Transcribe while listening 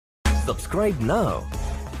Subscribe now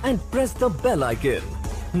and press the bell icon.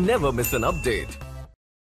 Never miss an update.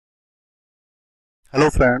 Hello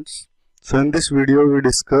friends, so in this video we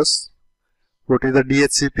discuss what is the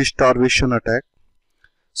DHCP starvation attack.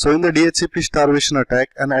 So in the DHCP starvation attack,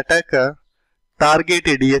 an attacker target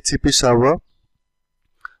a DHCP server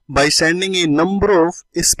by sending a number of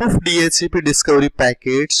spoof DHCP discovery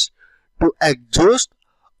packets to exhaust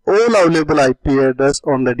all available IP addresses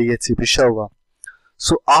on the DHCP server.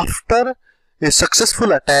 So after a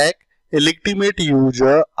successful attack, a legitimate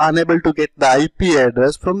user unable to get the IP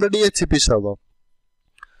address from the DHCP server.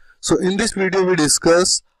 So in this video we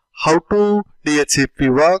discuss how to DHCP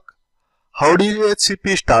work, how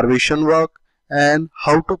DHCP starvation work, and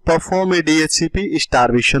how to perform a DHCP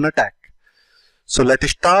starvation attack. So let's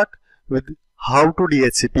start with how to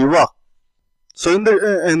DHCP work. So in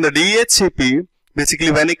the DHCP, basically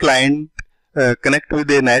when a client connect with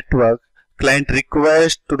a network, client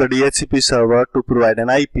request to the DHCP server to provide an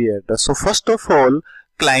IP address. So first of all,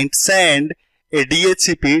 client send a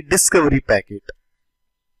DHCP discovery packet.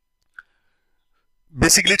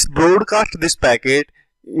 Basically it's broadcast this packet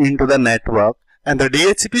into the network, and the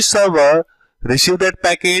DHCP server receive that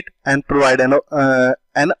packet and provide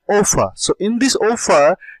an offer. So in this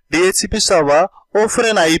offer, DHCP server offer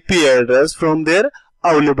an IP address from their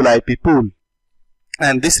available IP pool,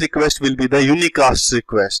 and this request will be the unicast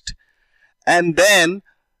request. And then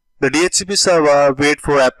the DHCP server wait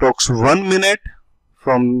for approx 1 minute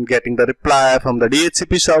from getting the reply from the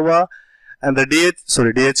DHCP server and the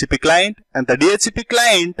DHCP client, and the DHCP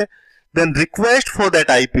client then request for that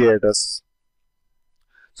IP address.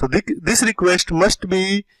 So this request must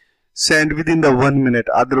be sent within the 1 minute,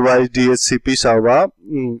 otherwise DHCP server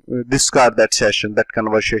discard that session, that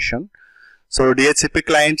conversation. So DHCP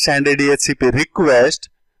client send a DHCP request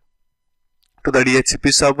to the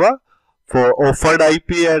DHCP server for offered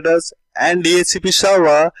IP address, and DHCP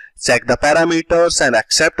server check the parameters and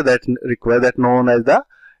accept that request, that known as the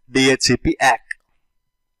DHCP ACK.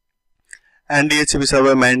 And DHCP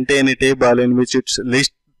server maintain a table in which its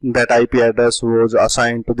list that IP address was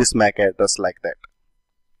assigned to this MAC address, like that.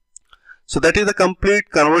 So that is the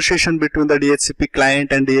complete conversation between the DHCP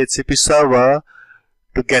client and DHCP server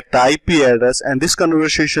to get the IP address, and this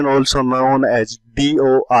conversation also known as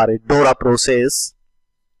DORA process.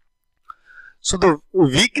 So the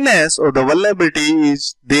weakness or the vulnerability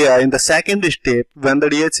is there in the second step when the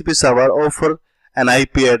DHCP server offer an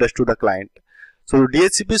IP address to the client. So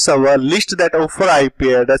DHCP server list that offer IP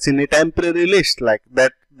address in a temporary list, like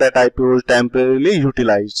that IP was temporarily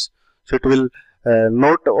utilized. So it will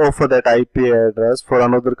not offer that IP address for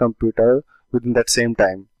another computer within that same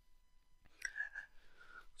time.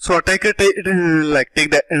 So attacker take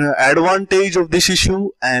the advantage of this issue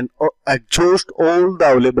and exhaust all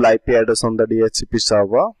the available IP address on the DHCP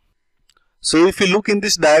server. So if you look in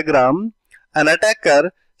this diagram, an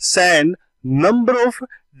attacker send number of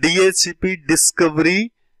DHCP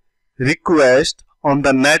discovery requests on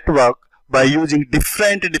the network by using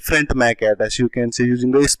different MAC address. You can say using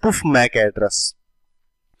the spoof MAC address.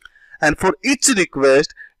 And for each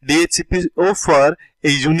request, DHCP offer a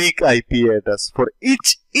unique IP address for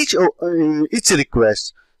each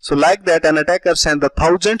request. So like that, an attacker send the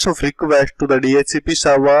thousands of requests to the DHCP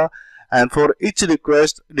server, and for each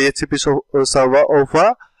request, DHCP server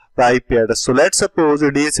offer the IP address. So let's suppose the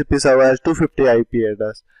DHCP server has 250 IP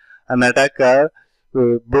address. An attacker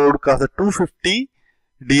broadcast 250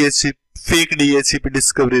 fake DHCP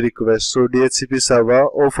discovery requests. So DHCP server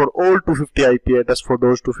offer all 250 IP address for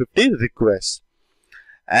those 250 requests.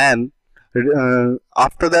 And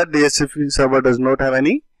after that, DHCP server does not have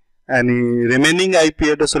any remaining IP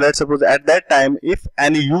address. So let's suppose at that time, if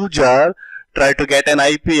any user try to get an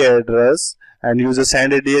IP address and user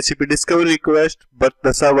send a DHCP discovery request, but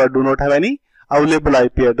the server do not have any available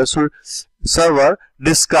IP address, so server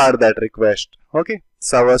discard that request. Okay,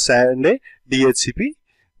 server send a DHCP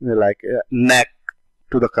NAC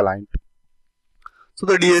to the client. So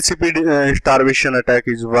the DHCP starvation attack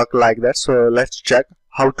is work like that. So let's check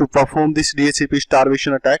how to perform this DHCP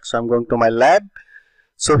starvation attack. So I'm going to my lab.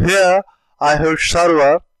 So here I have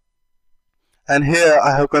server, and here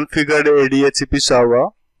I have configured a DHCP server.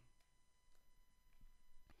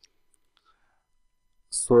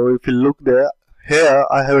 So if you look there, here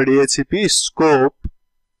I have a DHCP scope,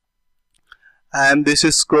 and this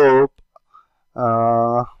is scope.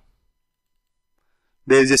 There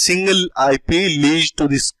is a single IP leased to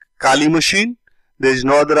this Kali machine. There is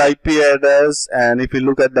no other IP address, and if you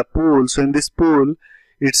look at the pool, so in this pool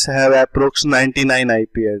it's have approx 99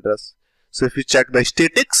 IP address. So if you check the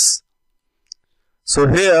statics, so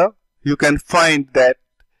here you can find that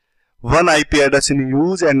one IP address in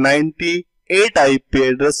use and 98 IP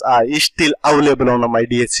addresses are still available on my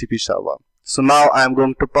DHCP server. So now I am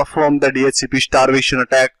going to perform the DHCP starvation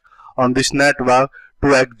attack on this network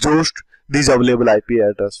to exhaust these available IP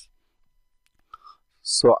addresses.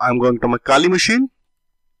 So I am going to my Kali machine.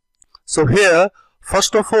 So here,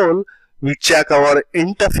 first of all, we check our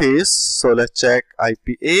interface. So let's check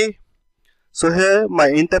IPA. So here my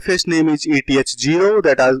interface name is ETH0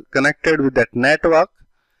 that is connected with that network,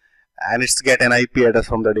 and it's get an IP address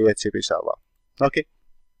from the DHCP server. Okay.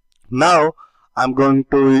 Now I'm going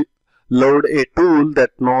to load a tool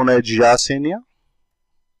that known as Yasenia.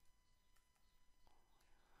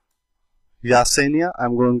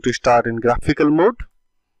 I'm going to start in graphical mode.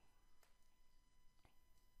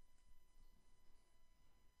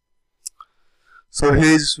 So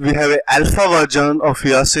here we have an alpha version of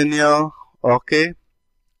Yasenia. Okay.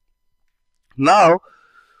 Now,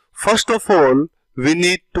 first of all, we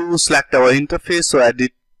need to select our interface. So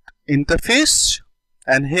edit interface,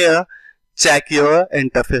 and here check your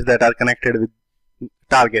interface that are connected with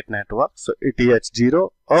target network. So ETH0.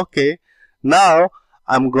 Okay. Now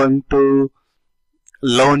I'm going to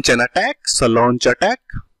launch an attack. So launch attack,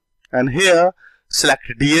 and here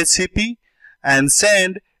select DHCP and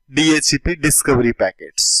send DHCP discovery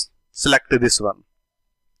packets. Select this one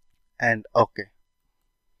and OK.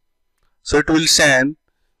 So it will send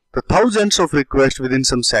the thousands of requests within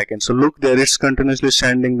some seconds. So look there, it's continuously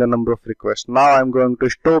sending the number of requests. Now I'm going to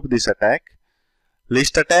stop this attack,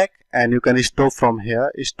 list attack, and you can stop from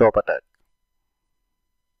here, stop attack.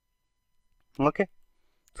 Okay.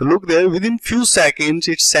 So look there, within few seconds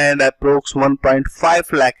it send approx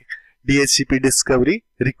 1.5 lakh DHCP discovery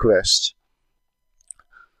requests.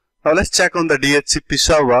 Now let's check on the DHCP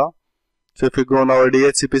server. So if you go on our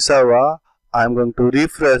DHCP server, I'm going to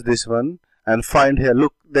refresh this one and find here,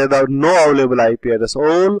 look, there are no available IP address.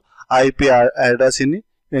 All IP address in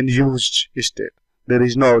used state. There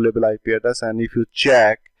is no available IP address, and if you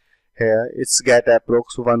check here, it's get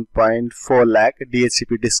approx 1.4 lakh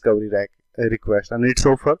DHCP discovery request, and it's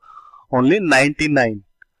offer only 99.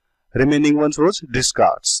 Remaining ones was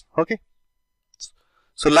discards. Okay.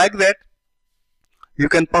 So like that, you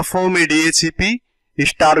can perform a DHCP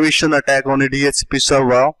starvation attack on a DHCP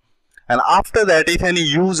server, and after that, if any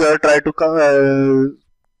user try to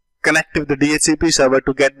connect with the DHCP server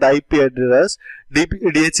to get the IP address,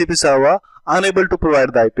 DHCP server unable to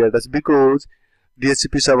provide the IP address because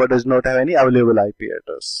DHCP server does not have any available IP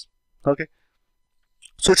address. Okay.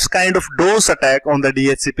 So it's kind of DOS attack on the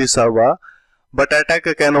DHCP server, but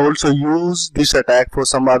attacker can also use this attack for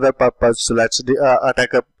some other purpose. So let's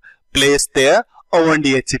attacker place their own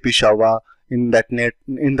DHCP server in that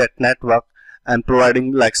network and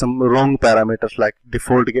providing like some wrong parameters like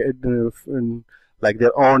default like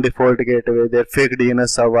their own default gateway, their fake DNS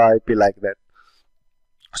server IP, like that.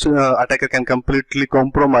 So attacker can completely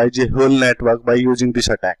compromise a whole network by using this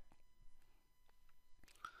attack.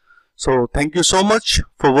 So thank you so much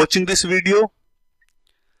for watching this video.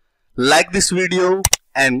 Like this video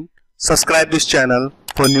and subscribe this channel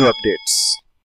for new updates.